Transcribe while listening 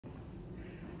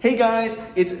Hey guys,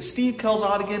 it's Steve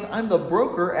Khalilzadegan. I'm the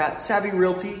broker at Savi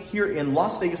Realty here in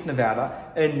Las Vegas,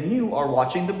 Nevada, and you are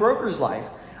watching The Broker's Life.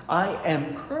 I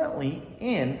am currently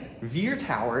in Veer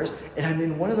Towers, and I'm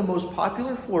in one of the most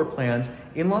popular floor plans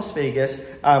in Las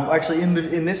Vegas. Actually, in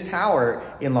this tower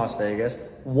in Las Vegas,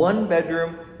 1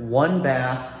 bedroom, 1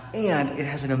 bath, and it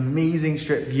has an amazing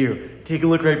strip view. Take a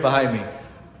look right behind me.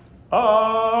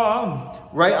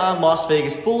 Right on Las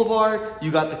Vegas Boulevard,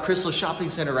 you got the Crystal Shopping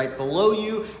Center right below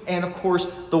you, and of course,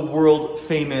 the world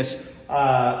famous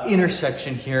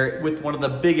intersection here with one of the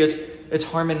biggest, it's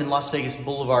Harmon and Las Vegas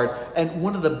Boulevard, and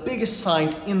one of the biggest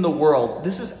signs in the world.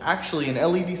 This is actually an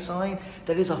LED sign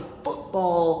that is a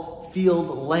football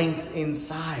field length in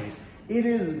size. It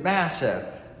is massive.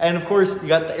 And of course, you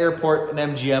got the airport and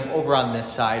MGM over on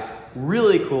this side.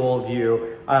 Really cool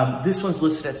view. This one's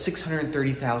listed at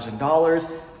 $630,000.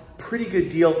 Pretty good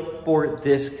deal for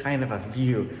this kind of a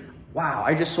view. Wow,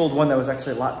 I just sold one that was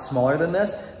actually a lot smaller than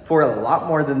this for a lot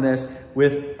more than this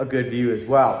with a good view as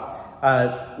well.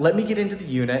 Let me get into the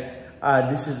unit.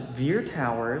 This is Veer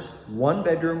Towers, 1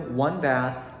 bedroom, 1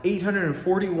 bath,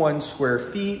 841 square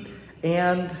feet,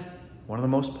 and one of the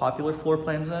most popular floor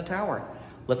plans in the tower.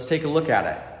 Let's take a look at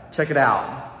it. Check it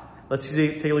out. Let's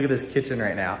take a look at this kitchen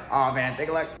right now. Oh man, take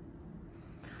a look.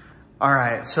 All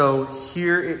right, so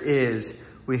here it is.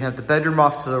 We have the bedroom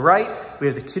off to the right. We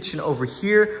have the kitchen over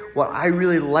here. What I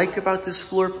really like about this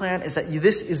floor plan is that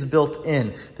this is built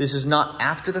in. This is not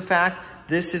after the fact.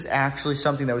 This is actually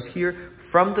something that was here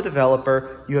from the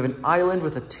developer. You have an island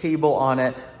with a table on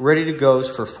it, ready to go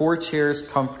for 4 chairs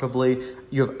comfortably.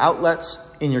 You have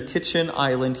outlets in your kitchen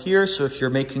island here. So if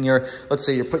you're making your, let's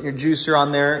say you're putting your juicer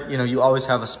on there, you always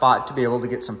have a spot to be able to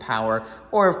get some power.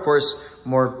 Or of course,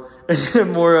 more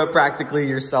practically,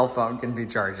 your cell phone can be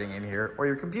charging in here or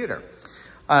your computer.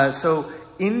 So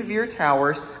in Veer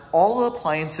Towers, all the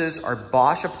appliances are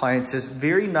Bosch appliances,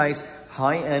 very nice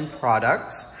high-end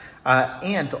products.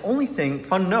 And the only thing,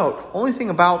 fun note, only thing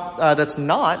about that's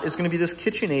not is going to be this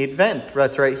KitchenAid vent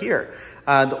that's right here.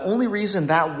 The only reason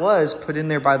that was put in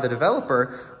there by the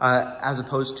developer, as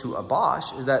opposed to a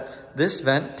Bosch, is that this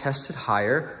vent tested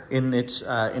higher in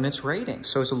its rating.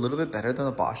 So it's a little bit better than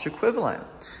the Bosch equivalent.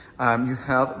 You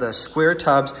have the square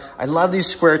tubs. I love these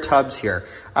square tubs here.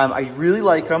 I really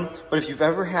like them, but if you've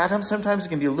ever had them, sometimes it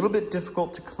can be a little bit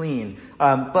difficult to clean.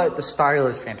 But the style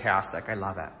is fantastic. I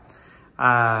love it.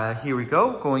 Here we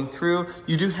go, going through.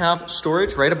 You do have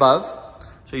storage right above.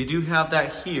 So you do have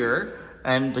that here.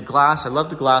 And the glass, I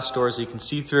love the glass doors that you can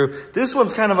see through. This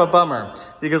one's kind of a bummer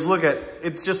because look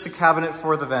it's just a cabinet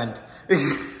for the vent.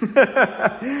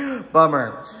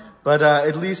 Bummer. But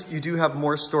at least you do have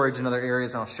more storage in other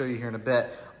areas, and I'll show you here in a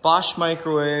bit. Bosch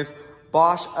microwave,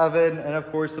 Bosch oven, and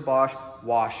of course the Bosch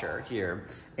washer here.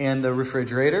 And the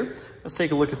refrigerator. Let's take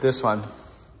a look at this one.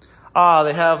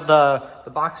 They have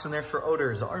the box in there for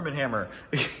odors, the Arm & Hammer.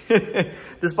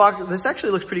 This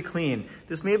actually looks pretty clean.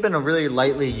 This may have been a really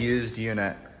lightly used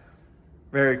unit.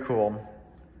 Very cool.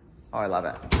 Oh, I love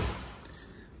it.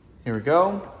 Here we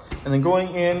go. And then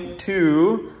going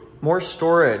into more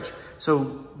storage.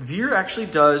 So Veer actually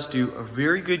does do a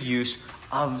very good use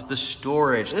of the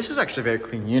storage. This is actually a very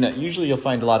clean unit. Usually you'll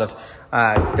find a lot of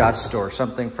dust or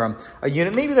something from a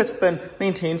unit maybe that's been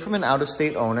maintained from an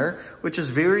out-of-state owner, which is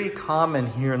very common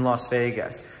here in Las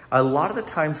Vegas. A lot of the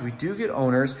times we do get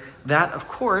owners that, of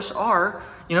course, are,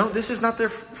 this is not their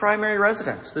primary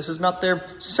residence. This is not their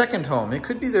second home. It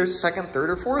could be their second, third,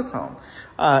 or fourth home.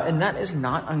 And that is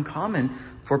not uncommon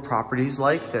for properties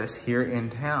like this here in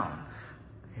town.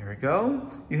 Here we go.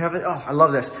 You have it. Oh, I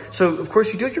love this. So of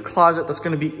course you do have your closet that's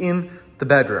going to be in the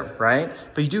bedroom, right?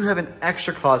 But you do have an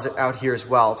extra closet out here as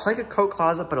well. It's like a coat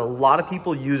closet, but a lot of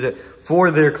people use it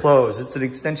for their clothes. It's an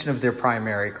extension of their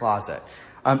primary closet.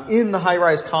 In the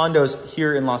high-rise condos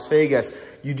here in Las Vegas,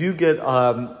 you do get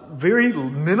very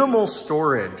minimal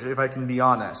storage, if I can be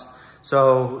honest.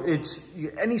 So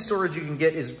any storage you can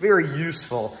get is very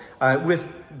useful with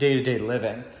day-to-day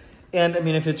living. And I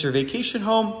mean, if it's your vacation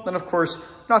home, then of course,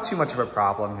 not too much of a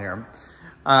problem here.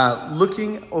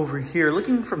 Looking over here,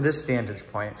 looking from this vantage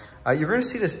point, you're going to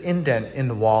see this indent in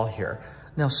the wall here.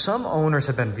 Now, some owners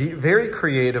have been very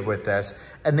creative with this,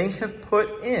 and they have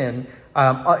put in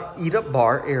a eat-up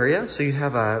bar area. So you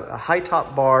have a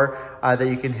high-top bar that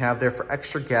you can have there for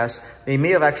extra guests. They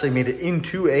may have actually made it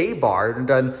into a bar and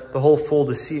done the whole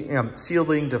full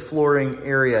ceiling to flooring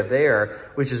area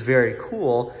there, which is very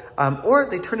cool. Or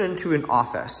they turn it into an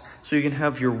office. So you can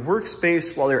have your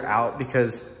workspace while you're out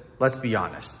because, let's be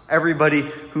honest, everybody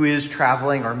who is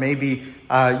traveling or maybe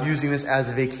using this as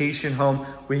a vacation home,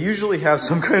 we usually have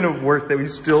some kind of work that we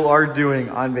still are doing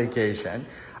on vacation.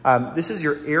 This is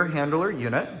your air handler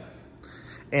unit,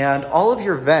 and all of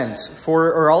your vents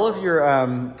or all of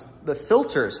your the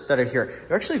filters that are here,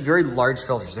 they're actually very large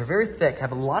filters. They're very thick,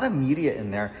 have a lot of media in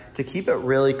there to keep it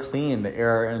really clean, the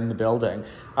air in the building.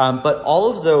 But all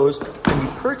of those can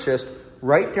be purchased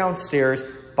right downstairs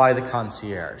by the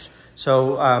concierge.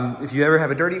 So if you ever have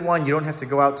a dirty one, you don't have to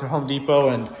go out to Home Depot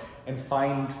and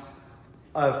find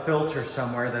a filter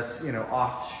somewhere that's, you know,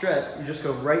 off strip. You just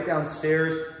go right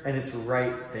downstairs and it's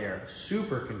right there.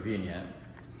 Super convenient.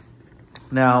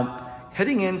 Now,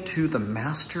 heading into the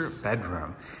master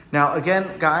bedroom. Now,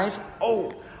 again, guys,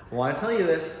 I want to tell you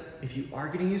this. If you are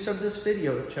getting use of this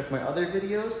video, check my other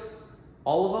videos,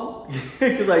 all of them,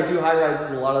 because I do high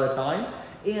rises a lot of the time.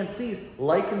 And please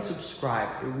like and subscribe.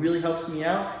 It really helps me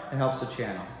out and helps the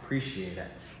channel. Appreciate it.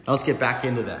 Now let's get back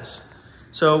into this.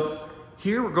 So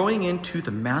here we're going into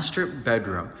the master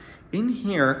bedroom. In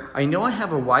here, I know I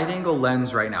have a wide angle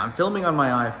lens right now. I'm filming on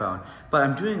my iPhone, but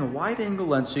I'm doing a wide angle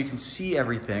lens so you can see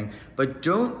everything, but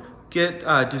don't get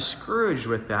discouraged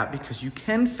with that because you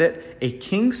can fit a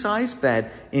king size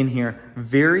bed in here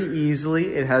very easily.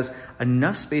 It has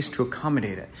enough space to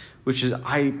accommodate it, which is,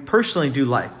 I personally do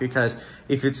like, because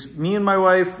if it's me and my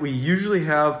wife, we usually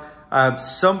have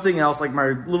something else, like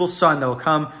my little son that will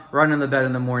come run in the bed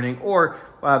in the morning, or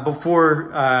before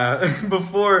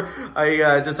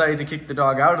I decided to kick the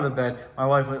dog out of the bed, my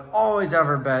wife would always have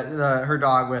her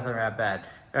dog with her at bed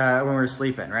when we were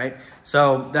sleeping, right?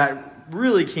 So that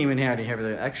really came in handy, having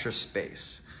the extra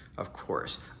space, of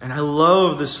course. And I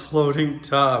love this floating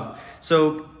tub.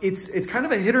 So it's kind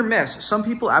of a hit or miss. Some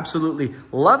people absolutely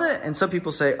love it, and some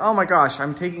people say, oh my gosh,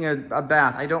 I'm taking a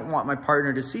bath. I don't want my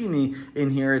partner to see me in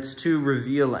here. It's too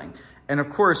revealing. And of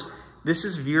course, this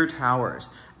is Veer Towers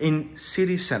in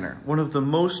City Center, one of the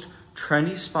most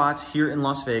trendy spots here in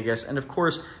Las Vegas. And of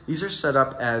course, these are set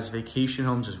up as vacation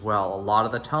homes as well, a lot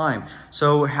of the time.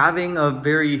 So having a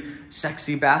very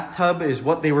sexy bathtub is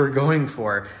what they were going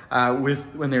for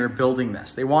when they were building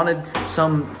this. They wanted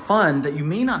some fun that you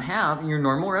may not have in your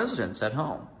normal residence at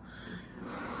home.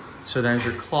 So there's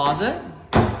your closet.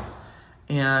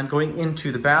 And going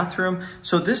into the bathroom.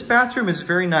 So this bathroom is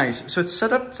very nice. So it's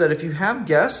set up so that if you have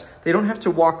guests, they don't have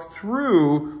to walk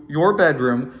through your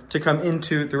bedroom to come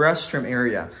into the restroom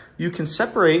area. You can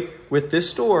separate with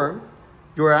this door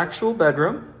your actual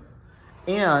bedroom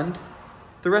and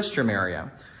the restroom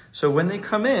area. So when they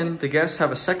come in, the guests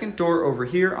have a second door over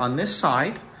here on this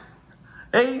side.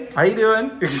 Hey, how you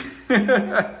doing?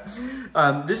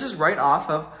 This is right off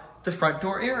of the front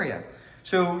door area.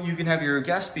 So you can have your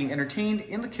guests being entertained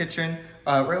in the kitchen.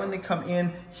 Right when they come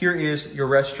in, here is your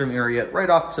restroom area right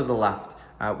off to the left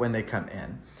when they come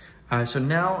in. So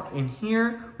now in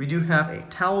here, we do have a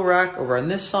towel rack over on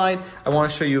this side. I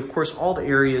want to show you, of course, all the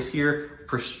areas here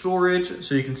for storage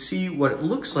so you can see what it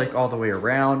looks like all the way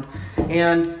around.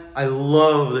 And I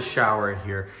love the shower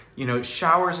here. You know,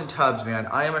 showers and tubs, man.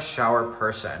 I am a shower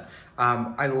person.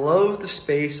 I love the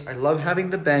space. I love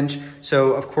having the bench.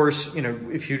 So of course, you know,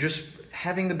 if you're just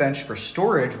having the bench for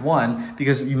storage, one,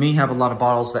 because you may have a lot of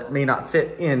bottles that may not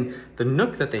fit in the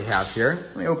nook that they have here.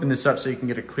 Let me open this up so you can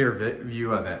get a clear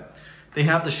view of it. They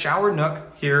have the shower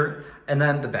nook here and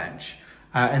then the bench.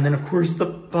 And then of course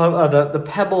the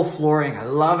pebble flooring. I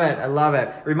love it, I love it.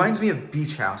 It reminds me of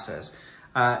beach houses.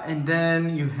 And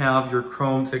then you have your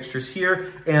chrome fixtures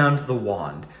here and the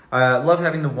wand. Love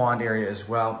having the wand area as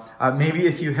well. Maybe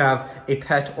if you have a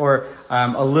pet or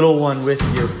a little one with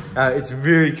you, it's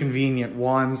very convenient.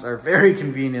 Wands are very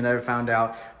convenient, I've found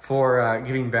out, for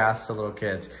giving baths to little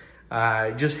kids.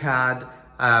 Just had,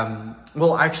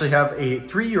 well, I actually have a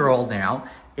 3-year-old now,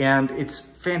 and it's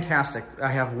fantastic.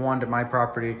 I have one at my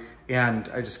property, and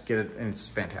I just get it, and it's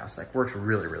fantastic. Works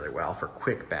really, really well for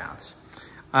quick baths.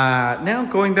 Now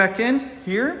going back in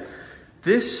here,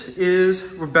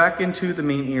 we're back into the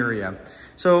main area.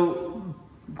 So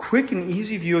quick and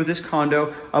easy view of this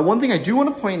condo. One thing I do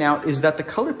want to point out is that the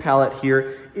color palette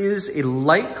here is a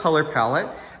light color palette.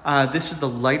 This is the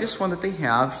lightest one that they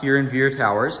have here in Veer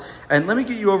Towers. And let me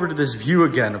get you over to this view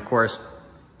again, of course.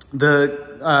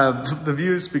 The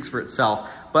view speaks for itself.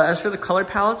 But as for the color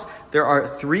palettes, there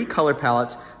are 3 color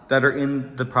palettes that are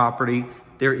in the property.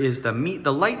 There is the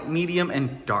light, medium,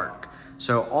 and dark.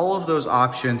 So all of those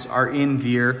options are in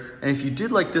Veer. And if you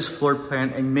did like this floor plan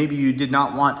and maybe you did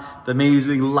not want the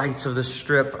amazing lights of the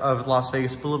strip of Las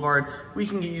Vegas Boulevard, we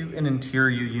can get you an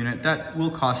interior unit that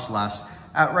will cost less.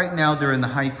 Right now, they're in the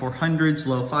high 400s,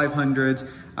 low 500s.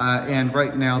 And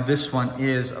right now, this one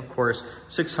is, of course,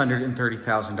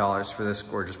 $630,000 for this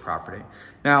gorgeous property.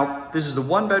 Now, this is the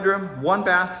 1 bedroom, 1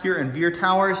 bath here in Veer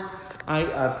Towers. I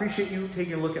appreciate you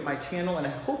taking a look at my channel, and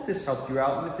I hope this helped you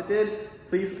out. And if it did,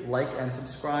 please like and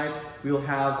subscribe. We will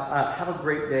have a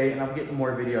great day, and I'll get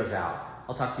more videos out.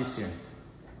 I'll talk to you soon.